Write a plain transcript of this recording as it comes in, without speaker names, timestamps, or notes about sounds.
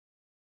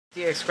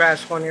The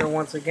Scratch one here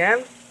once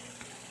again,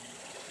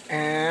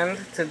 and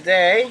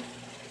today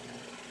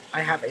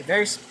I have a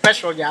very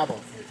special Yabo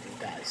for you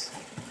guys.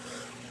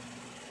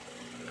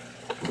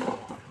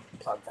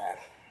 Plug that.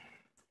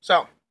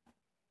 So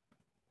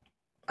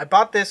I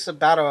bought this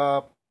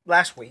about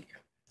last week.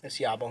 This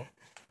Yabo,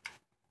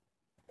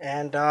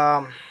 and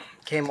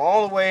came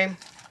all the way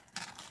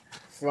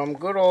from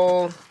good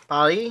old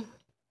Paris,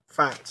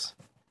 France.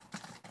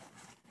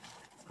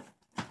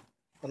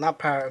 Well, not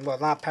Paris. Well,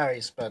 not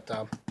Paris,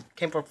 but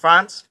came from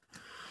France,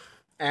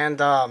 and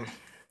I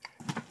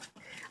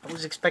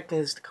was expecting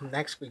this to come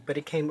next week, but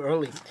it came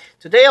early.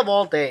 Today of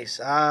all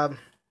days,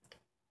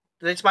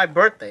 it's my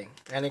birthday,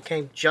 and it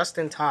came just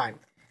in time.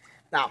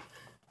 Now,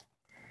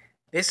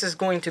 this is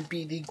going to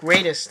be the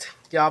greatest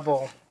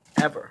Yabo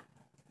ever,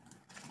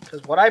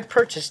 because what I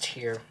purchased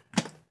here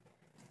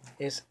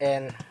is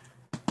an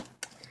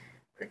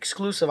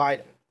exclusive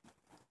item.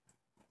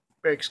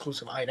 Very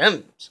exclusive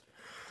items.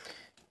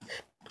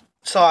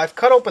 So I've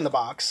cut open the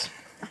box.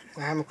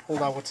 I haven't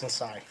pulled out what's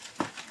inside.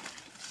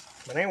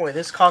 But anyway,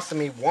 this costed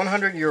me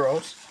 100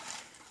 euros,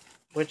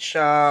 which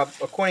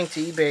according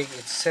to eBay,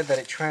 it said that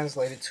it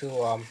translated to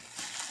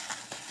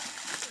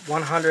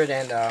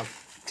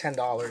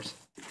 $110.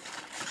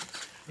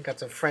 I got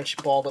some French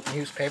balled up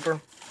newspaper.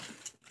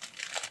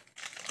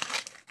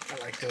 I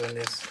like doing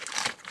this.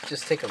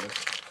 Just take a look.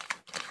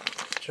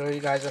 Show you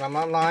guys that I'm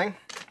online.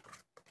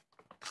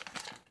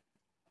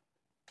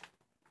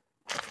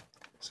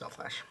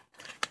 Self-flash.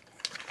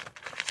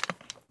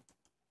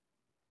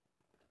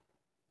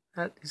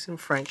 That is in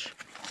French.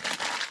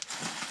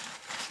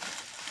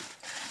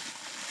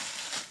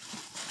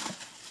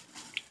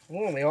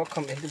 Oh, they all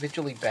come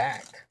individually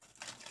bagged.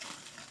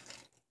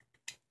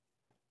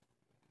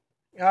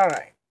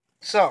 Alright,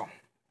 so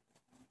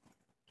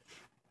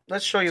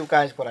let's show you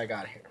guys what I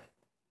got here,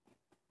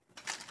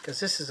 because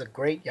this is a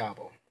great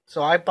Yabo.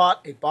 So I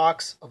bought a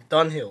box of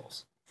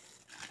Dunhills.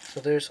 So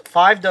there's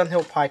 5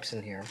 Dunhill pipes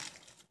in here,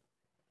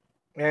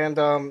 and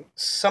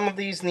some of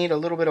these need a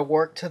little bit of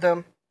work to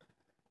them,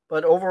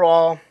 but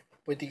overall,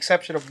 with the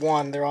exception of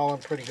one, they're all in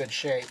pretty good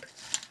shape.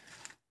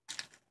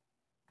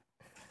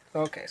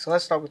 Okay, so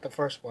let's start with the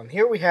first one.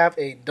 Here we have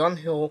a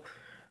Dunhill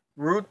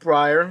root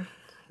briar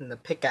in the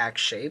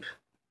pickaxe shape.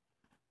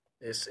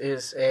 This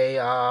is a,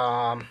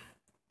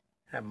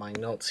 have my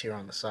notes here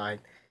on the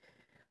side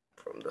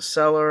from the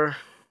seller.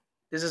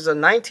 This is a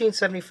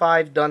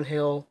 1975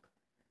 Dunhill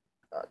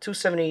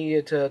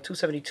 270 to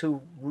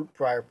 272 root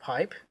briar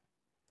pipe.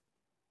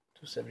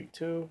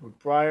 272 root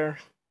briar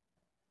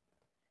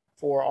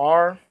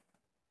 4R.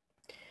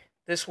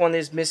 This one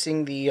is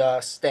missing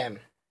the stem.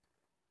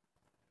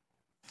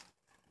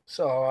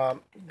 So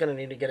I'm gonna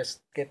need to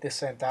get this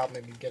sent out,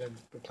 maybe get a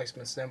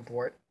replacement stem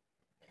for it.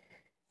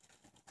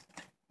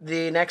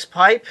 The next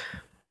pipe,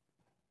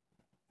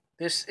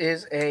 this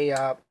is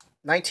a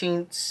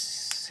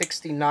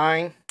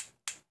 1969,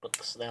 put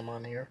the stem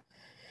on here.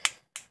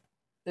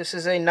 This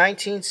is a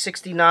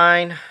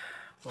 1969,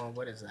 well,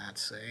 what does that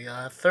say?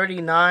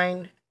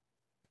 39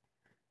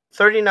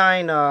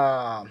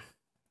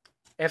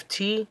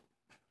 FT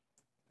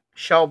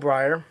shell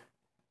briar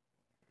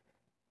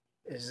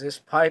is this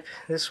pipe.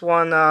 This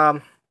one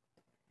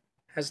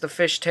has the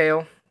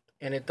fishtail,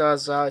 and it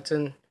does, it's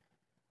in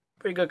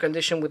pretty good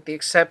condition, with the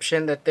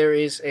exception that there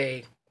is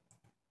a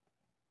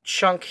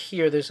chunk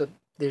here. There's a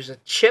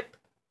chip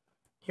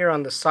here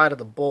on the side of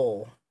the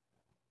bowl,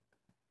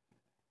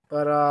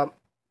 but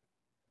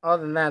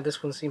other than that,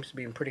 this one seems to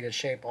be in pretty good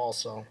shape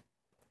also.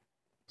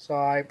 So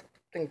I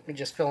think we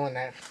just fill in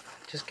that,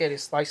 just get a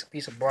slice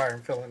piece of briar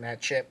and fill in that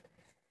chip.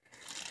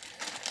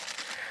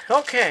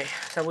 Okay,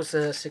 that was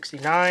the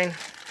 69.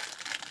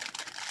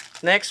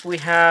 Next we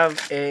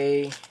have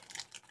a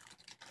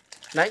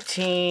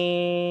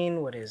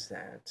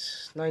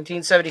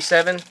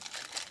 1977.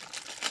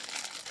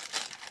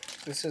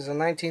 This is a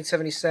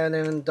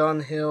 1977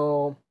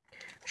 Dunhill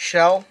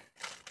shell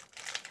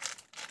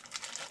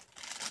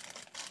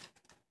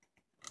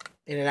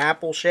in an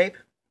apple shape.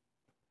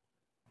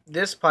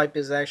 This pipe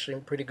is actually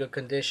in pretty good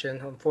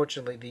condition.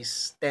 Unfortunately, the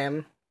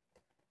stem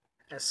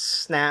has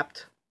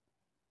snapped.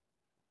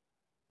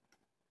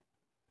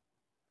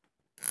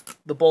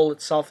 The bowl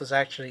itself is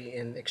actually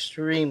in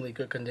extremely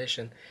good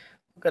condition.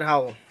 Look at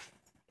how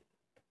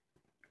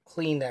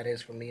clean that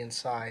is from the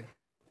inside.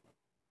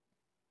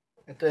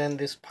 And then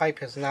this pipe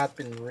has not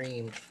been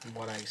reamed from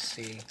what I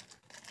see,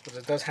 because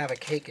it does have a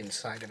cake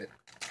inside of it.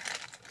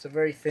 It's a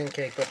very thin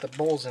cake, but the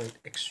bowl's in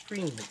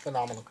extremely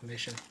phenomenal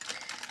condition.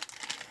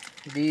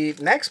 The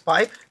next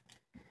pipe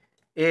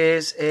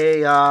is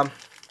a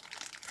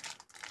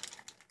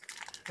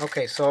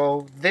okay,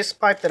 so this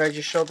pipe that I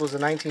just showed was a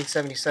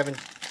 1977,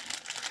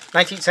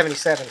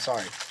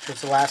 sorry. It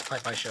was the last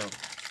pipe I showed.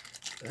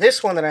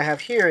 This one that I have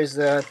here is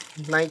the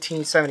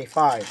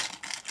 1975.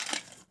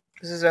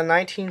 This is a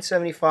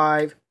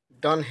 1975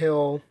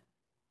 Dunhill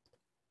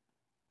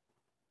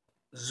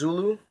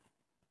Zulu.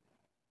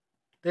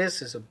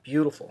 This is a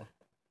beautiful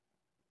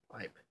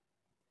pipe.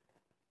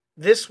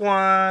 This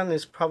one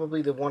is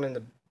probably the one in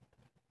the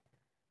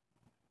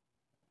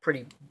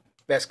pretty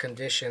best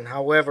condition.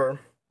 However,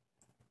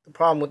 the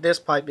problem with this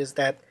pipe is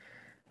that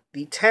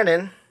the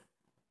tenon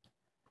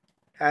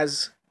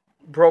has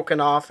broken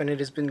off and it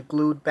has been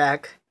glued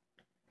back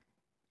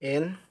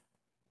in.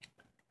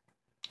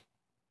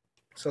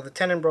 So the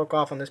tenon broke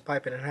off on this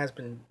pipe and it has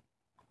been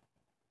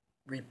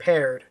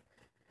repaired.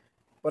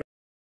 But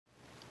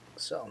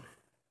so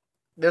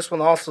this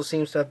one also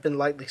seems to have been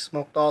lightly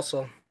smoked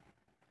also.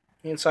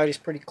 The inside is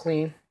pretty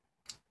clean.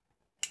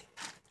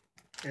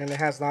 And it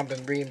has not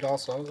been reamed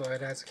also, so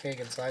it has a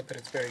keg inside, but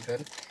it's very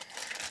good.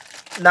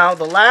 Now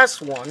the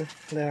last one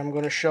that I'm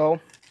going to show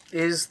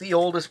is the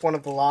oldest one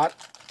of the lot,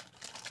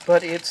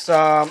 but it's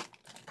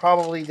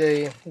probably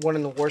the one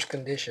in the worst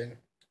condition.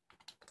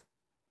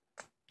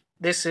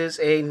 This is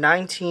a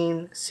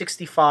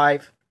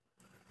 1965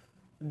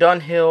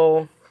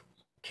 Dunhill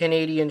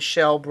Canadian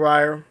shell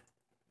briar.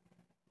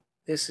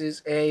 This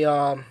is a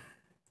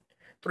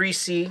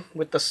 3C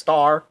with the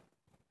star.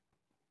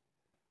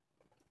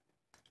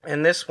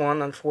 And this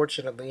one,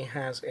 unfortunately,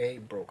 has a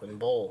broken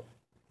bowl.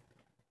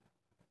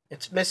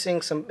 It's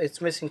missing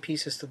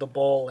pieces to the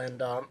bowl,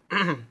 and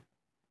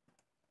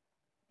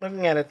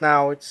looking at it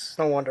now, it's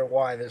no wonder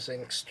why. There's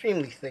an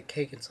extremely thick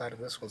cake inside of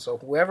this one. So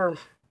whoever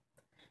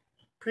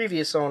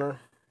previous owner,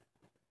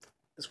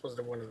 this was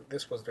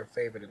their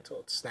favorite until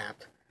it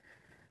snapped.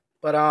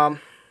 But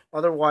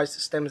otherwise,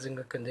 the stem is in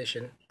good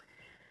condition,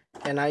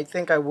 and I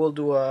think I will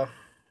do a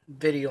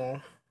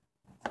video.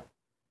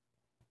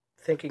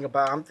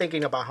 I'm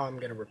thinking about how I'm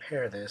gonna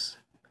repair this.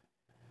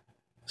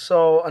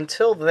 So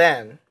until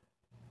then.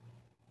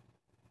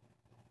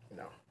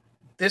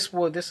 This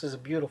is a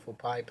beautiful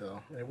pipe,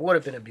 though. It would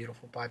have been a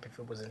beautiful pipe if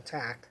it was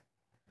intact.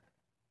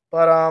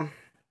 But,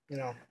 you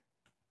know,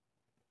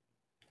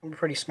 I'm a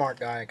pretty smart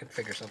guy. I could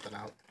figure something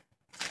out.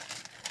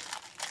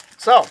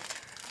 So,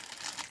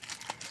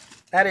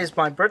 that is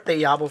my birthday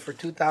Yabo for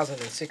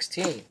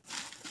 2016.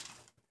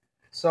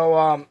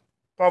 So,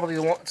 probably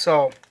the one.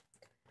 So,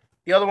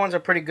 the other ones are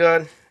pretty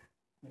good.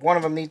 One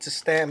of them needs a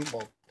stem.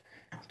 Well,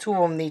 two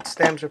of them need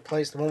stems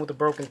replaced. The one with the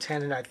broken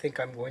tenon, I think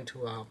I'm going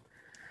to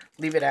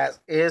leave it as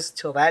is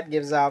till that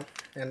gives out,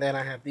 and then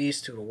I have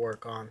these two to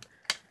work on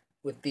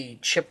with the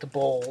chipped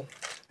bowl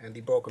and the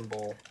broken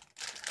bowl.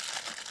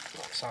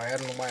 Oh, sorry, I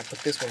don't know why I put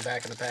this one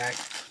back in the bag.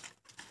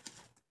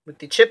 With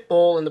the chipped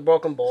bowl and the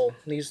broken bowl,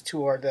 these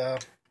two are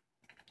the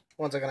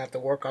ones I'm gonna have to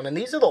work on, and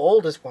these are the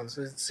oldest ones.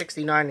 It's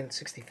 69 and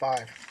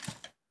 65.